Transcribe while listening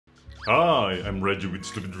Hi, I'm Reggie with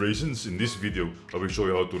Stupid Raisins. In this video, I will show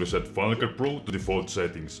you how to reset Final Cut Pro to default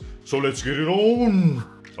settings. So let's get it on!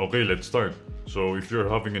 Okay, let's start. So if you're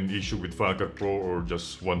having an issue with Final Cut Pro or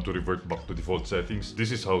just want to revert back to default settings,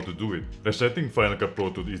 this is how to do it. Resetting Final Cut Pro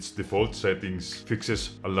to its default settings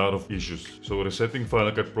fixes a lot of issues. So resetting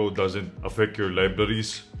Final Cut Pro doesn't affect your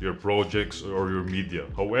libraries, your projects, or your media.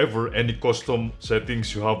 However, any custom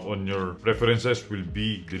settings you have on your preferences will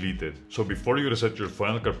be deleted. So before you reset your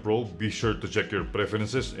Final Cut Pro, be sure to check your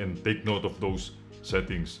preferences and take note of those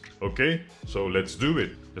settings. Okay, so let's do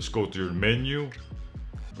it. Just go to your menu,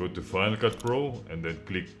 go to Final Cut Pro, and then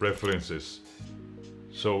click Preferences.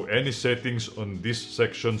 So any settings on these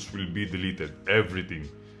sections will be deleted. Everything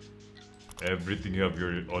you have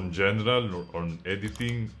your on general or on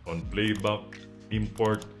editing, on playback,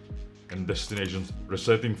 import, and destinations.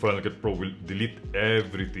 Resetting Final Cut Pro will delete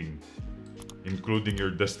everything, including your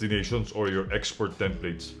destinations or your export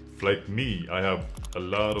templates. Like me, I have a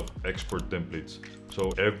lot of export templates.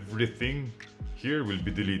 So everything here will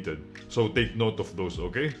be deleted. So take note of those,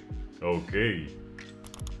 okay? Okay.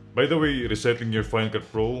 By the way, resetting your Final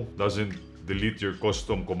Cut Pro doesn't delete your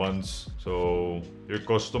custom commands. So your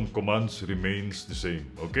custom commands remains the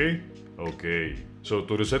same, okay? Okay. So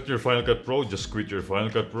to reset your Final Cut Pro, just quit your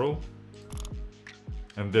Final Cut Pro.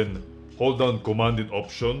 And then hold down Command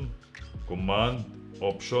Option,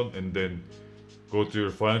 and then go to your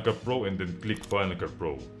Final Cut Pro and then click Final Cut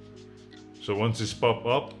Pro. So once it's pop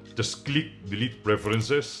up, just click Delete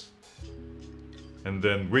Preferences and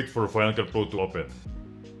then wait for Final Cut Pro to open.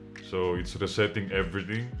 So it's resetting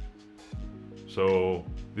everything. So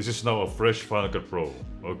this is now a fresh Final Cut Pro,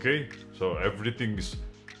 okay? So everything is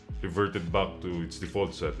reverted back to its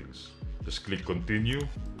default settings. Just click Continue.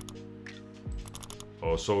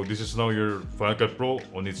 So this is now your Final Cut Pro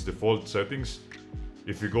on its default settings.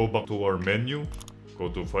 If you go back to our menu, go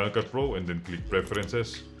to Final Cut Pro and then click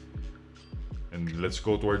Preferences. And let's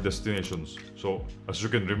go to our destinations. So as you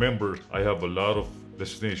can remember, I have a lot of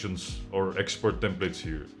destinations or export templates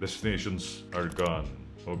here. Destinations are gone.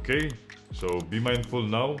 Okay, so be mindful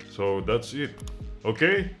now. So that's it.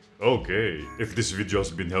 Okay? Okay. If this video has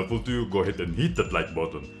been helpful to you, go ahead and hit that like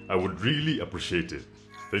button. I would really appreciate it.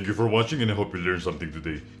 Thank you for watching and I hope you learned something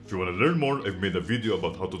today. If you want to learn more, I've made a video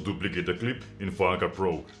about how to duplicate a clip in Final Cut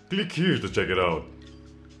Pro. Click here to check it out.